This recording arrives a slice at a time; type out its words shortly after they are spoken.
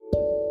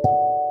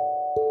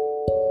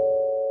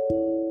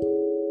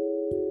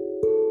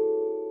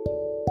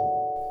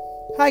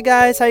Hi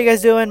guys, how you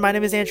guys doing? My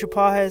name is Andrew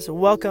Pajes.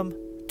 Welcome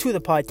to the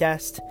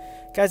podcast.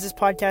 Guys, this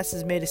podcast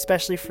is made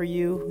especially for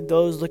you,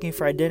 those looking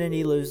for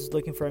identity, those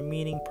looking for a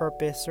meaning,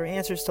 purpose, or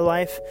answers to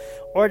life,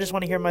 or just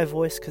want to hear my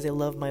voice because they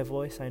love my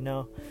voice, I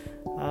know.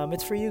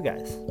 It's for you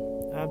guys.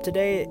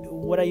 Today,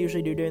 what I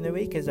usually do during the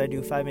week is I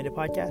do 5-minute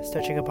podcasts,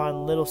 touching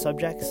upon little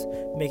subjects,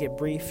 make it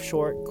brief,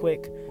 short,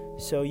 quick,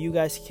 so you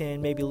guys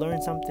can maybe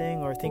learn something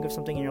or think of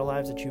something in your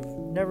lives that you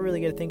never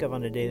really get to think of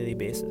on a daily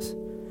basis.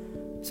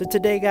 So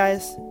today,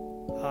 guys,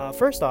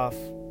 first off,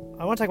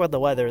 I want to talk about the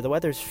weather. The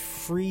weather's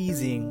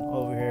freezing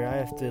over here. I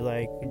have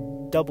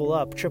to double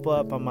up, triple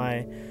up on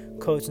my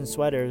coats and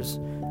sweaters.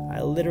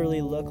 I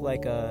literally look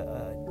like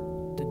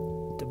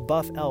the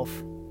buff elf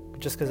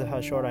just because of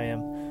how short I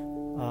am.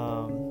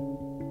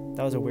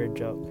 That was a weird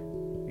joke.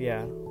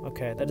 Yeah,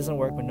 okay, that doesn't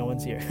work when no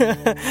one's here.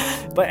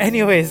 But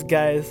anyways,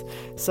 guys,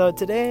 so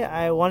today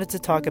I wanted to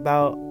talk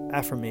about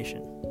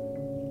affirmation.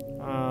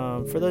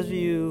 For those of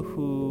you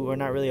who are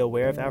not really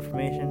aware of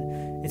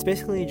affirmation, it's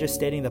basically just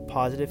stating the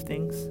positive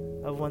things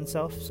of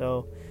oneself.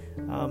 So,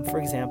 for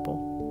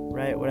example,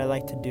 right, what I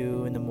like to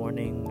do in the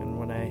morning and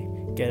when I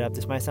get up,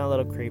 this might sound a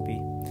little creepy,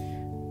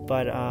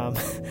 but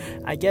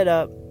I get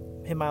up,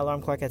 hit my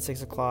alarm clock at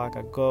 6 o'clock,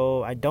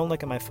 I don't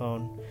look at my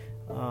phone,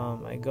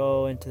 I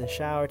go into the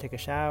shower, take a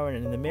shower,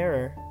 and in the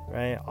mirror,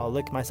 right, I'll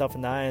look myself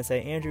in the eye and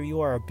say, Andrew, you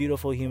are a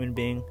beautiful human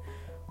being.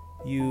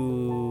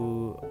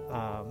 You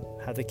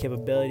have the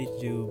capability to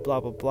do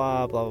blah, blah,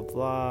 blah, blah, blah,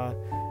 blah.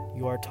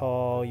 You are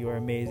tall, you are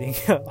amazing,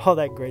 all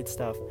that great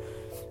stuff.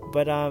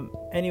 But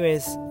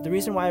anyways, the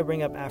reason why I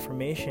bring up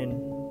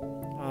affirmation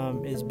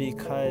is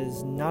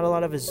because not a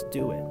lot of us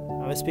do it.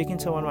 I was speaking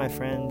to one of my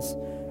friends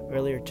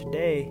earlier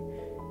today,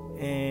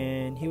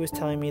 and he was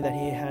telling me that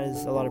he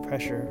has a lot of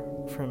pressure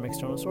from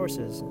external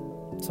sources,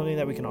 something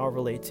that we can all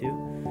relate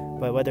to,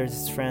 but whether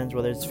it's friends,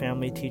 whether it's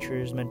family,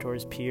 teachers,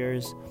 mentors,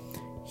 peers,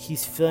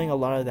 he's feeling a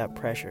lot of that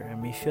pressure,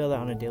 and we feel that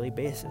on a daily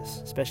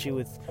basis, especially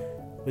with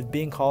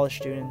being college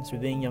students, with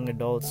being young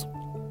adults.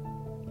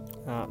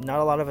 Not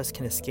a lot of us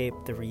can escape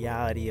the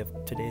reality of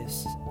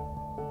today's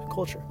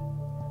culture.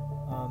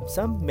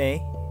 Some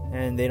may,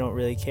 and they don't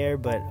really care,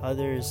 but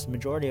others,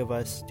 majority of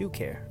us, do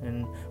care,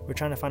 and we're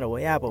trying to find a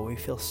way out, but we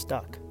feel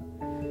stuck.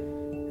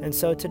 And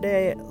so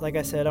today, like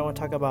I said, I want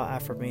to talk about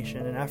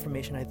affirmation, and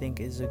affirmation, I think,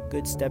 is a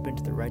good step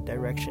into the right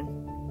direction.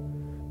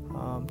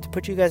 To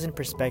put you guys in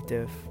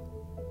perspective,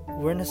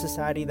 we're in a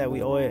society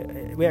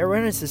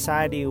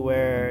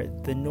where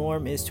the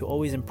norm is to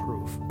always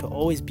improve, to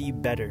always be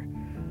better,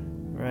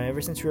 right?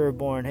 Ever since we were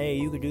born, hey,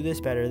 you could do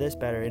this better.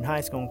 In high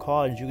school and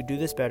college, you could do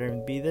this better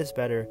and be this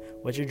better.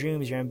 What's your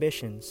dreams, your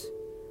ambitions,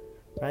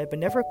 right? But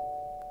never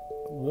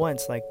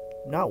once,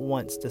 not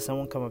once, does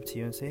someone come up to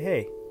you and say,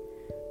 hey,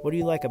 what do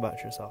you like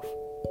about yourself?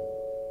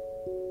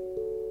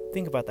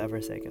 Think about that for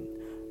a second.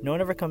 No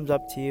one ever comes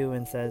up to you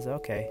and says,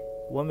 okay,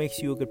 what makes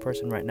you a good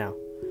person right now?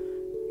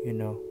 You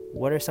know,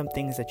 what are some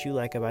things that you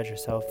like about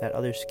yourself that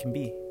others can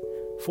be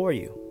for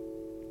you?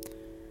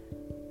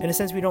 In a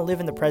sense, we don't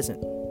live in the present.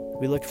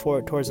 We look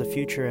forward towards the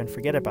future and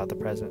forget about the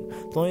present.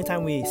 The only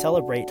time we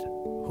celebrate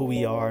who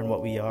we are and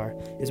what we are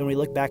is when we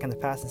look back in the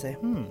past and say,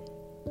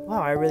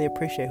 wow, I really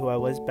appreciate who I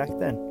was back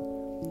then.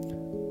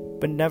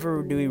 But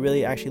never do we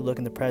really actually look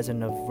in the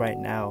present of right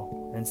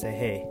now and say,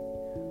 hey,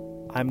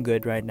 I'm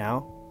good right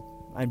now.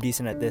 I'm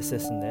decent at this,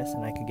 and this,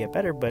 and I could get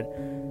better, but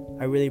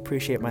I really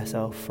appreciate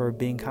myself for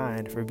being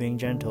kind, for being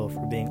gentle,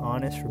 for being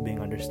honest, for being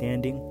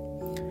understanding.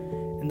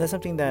 And that's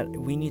something that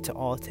we need to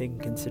all take in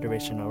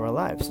consideration of our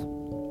lives.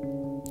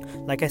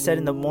 Like I said,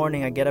 in the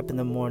morning, I get up in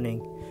the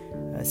morning,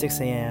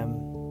 6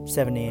 a.m.,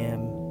 7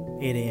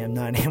 a.m., 8 a.m.,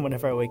 9 a.m.,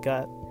 whenever I wake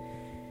up,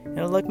 and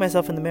I look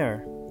myself in the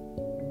mirror,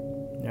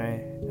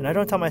 right? And I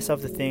don't tell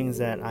myself the things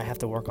that I have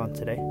to work on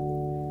today,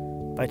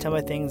 but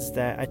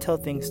I tell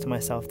things to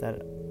myself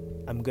that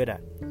I'm good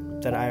at,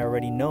 that I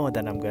already know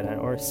that I'm good at,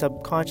 or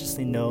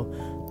subconsciously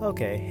know,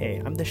 okay, hey,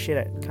 I'm the shit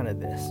at kind of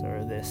this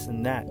or this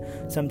and that.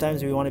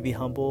 Sometimes we want to be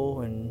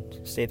humble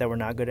and say that we're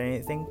not good at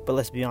anything, but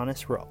let's be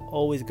honest, we're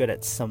always good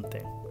at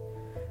something,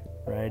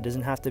 right? It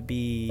doesn't have to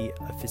be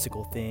a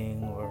physical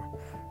thing, or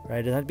right,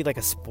 it doesn't have to be like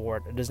a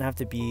sport, it doesn't have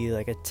to be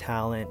like a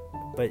talent,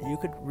 but it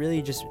could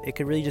really just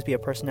be a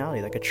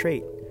personality, like a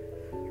trait,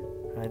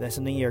 right? That's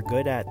something you're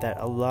good at that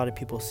a lot of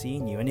people see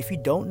in you. And if you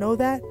don't know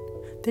that,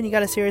 then you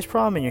got a serious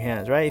problem in your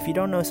hands, right? If you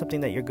don't know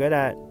something that you're good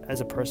at as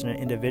a person, an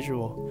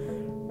individual,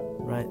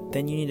 right,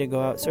 then you need to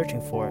go out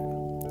searching for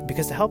it.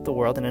 Because to help the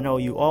world, and I know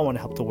you all want to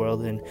help the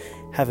world and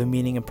have a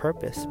meaning and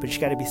purpose, but you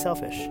got to be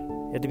selfish.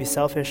 You have to be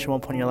selfish at one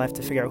point in your life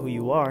to figure out who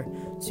you are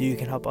so you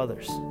can help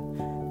others.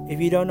 If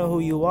you don't know who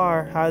you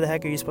are, how the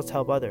heck are you supposed to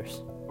help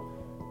others,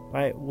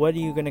 right? What are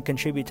you going to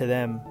contribute to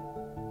them,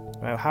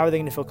 right? How are they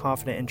going to feel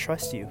confident and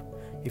trust you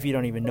if you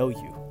don't even know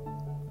you,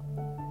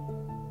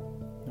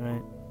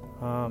 right?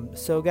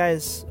 So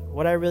guys,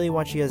 what I really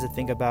want you guys to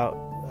think about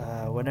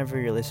whenever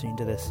you're listening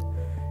to this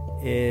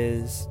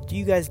is, do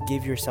you guys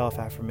give yourself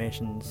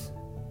affirmations?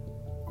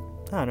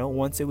 I don't know,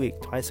 once a week,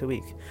 twice a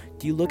week?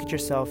 Do you look at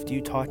yourself? Do you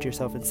talk to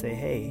yourself and say,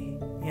 hey,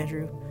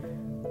 Andrew,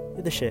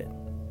 you're the shit.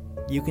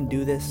 You can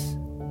do this.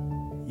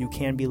 You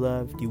can be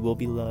loved. You will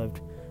be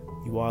loved.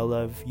 You are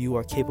loved. You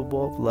are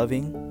capable of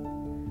loving.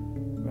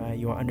 Right?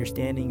 You are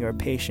understanding. You are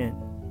patient.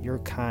 You're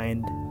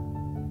kind.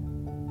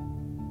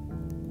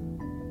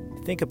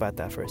 Think about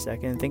that for a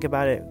second. Think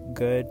about it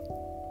good.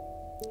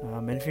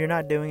 And if you're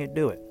not doing it,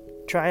 do it.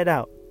 Try it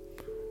out.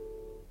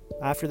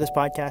 After this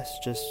podcast,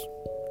 just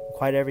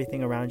quiet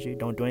everything around you.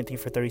 Don't do anything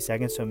for 30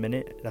 seconds to a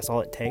minute. That's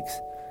all it takes.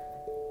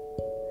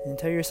 And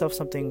tell yourself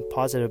something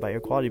positive about your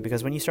quality,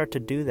 because when you start to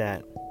do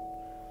that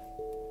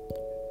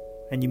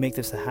and you make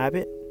this a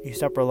habit, you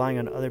stop relying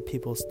on other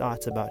people's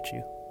thoughts about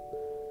you.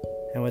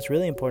 And what's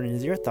really important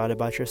is your thought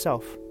about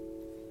yourself.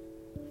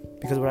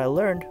 Because what I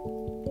learned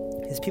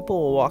is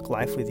people will walk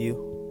life's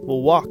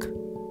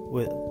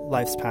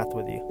path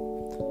with you.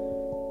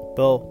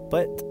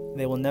 But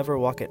they will never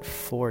walk it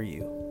for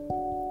you.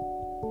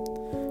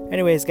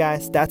 Anyways,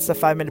 guys, that's the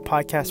 5-minute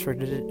podcast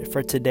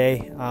for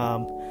today.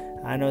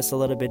 I know it's a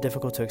little bit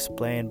difficult to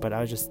explain, but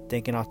I was just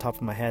thinking off the top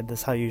of my head.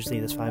 That's how usually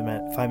this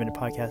 5-minute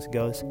podcast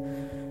goes.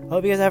 I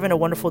hope you guys are having a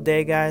wonderful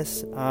day,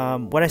 guys.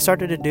 What I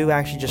started to do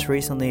actually just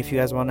recently, if you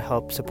guys want to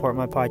help support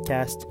my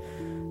podcast,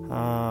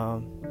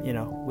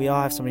 we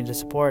all have something to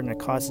support and a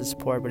cause to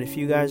support. But if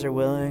you guys are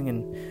willing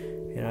and,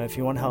 if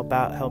you want to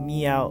help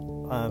me out,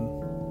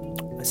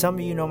 some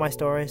of you know my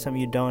story, some of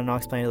you don't, and I'll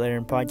explain it later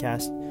in the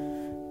podcast.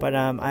 But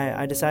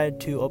I decided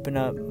to open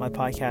up my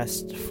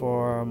podcast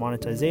for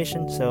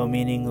monetization, so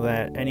meaning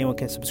that anyone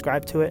can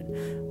subscribe to it,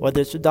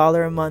 whether it's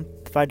 $1 a month,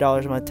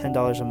 $5 a month,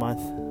 $10 a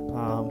month.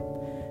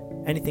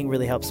 Anything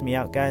really helps me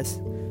out,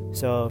 guys.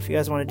 So if you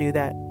guys want to do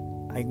that,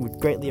 I would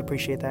greatly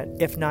appreciate that.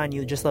 If not, and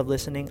you just love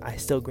listening, I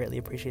still greatly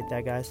appreciate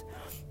that, guys.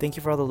 Thank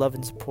you for all the love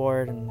and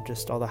support and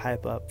just all the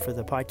hype up for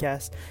the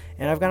podcast.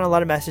 And I've gotten a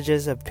lot of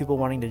messages of people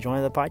wanting to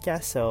join the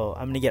podcast, so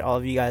I'm going to get all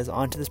of you guys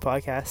onto this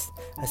podcast.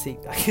 I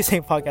keep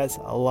saying podcast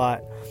a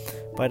lot.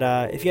 But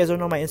if you guys don't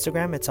know my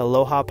Instagram, it's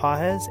Aloha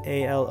Pajes,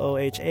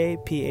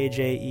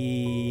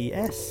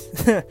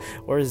 ALOHAPAJES,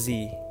 or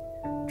Z.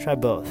 Try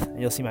both,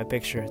 and you'll see my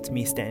picture. It's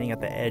me standing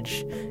at the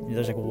edge, and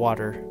there's like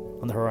water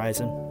on the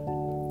horizon.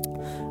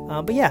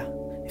 But yeah,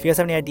 if you guys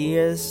have any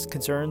ideas,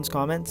 concerns,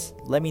 comments,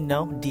 let me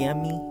know.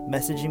 DM me,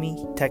 message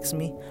me, text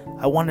me.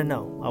 I want to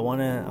know. I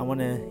want to,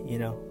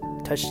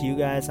 touch you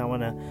guys. I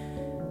want to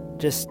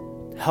just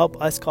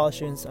help us college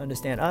students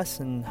understand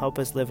us and help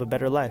us live a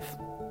better life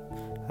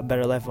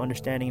of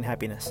understanding and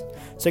happiness.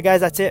 So guys,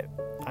 that's it.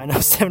 I know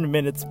 7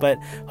 minutes, but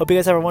hope you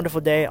guys have a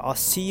wonderful day. I'll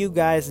see you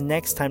guys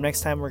next time.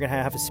 Next time we're going to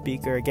have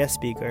a guest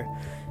speaker.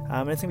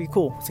 And it's going to be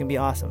cool. It's going to be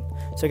awesome.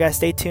 So guys,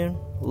 stay tuned.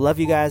 Love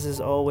you guys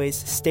as always.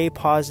 Stay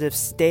positive.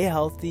 Stay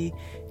healthy.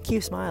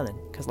 Keep smiling,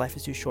 because life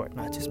is too short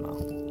not to smile.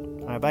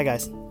 All right, bye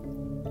guys.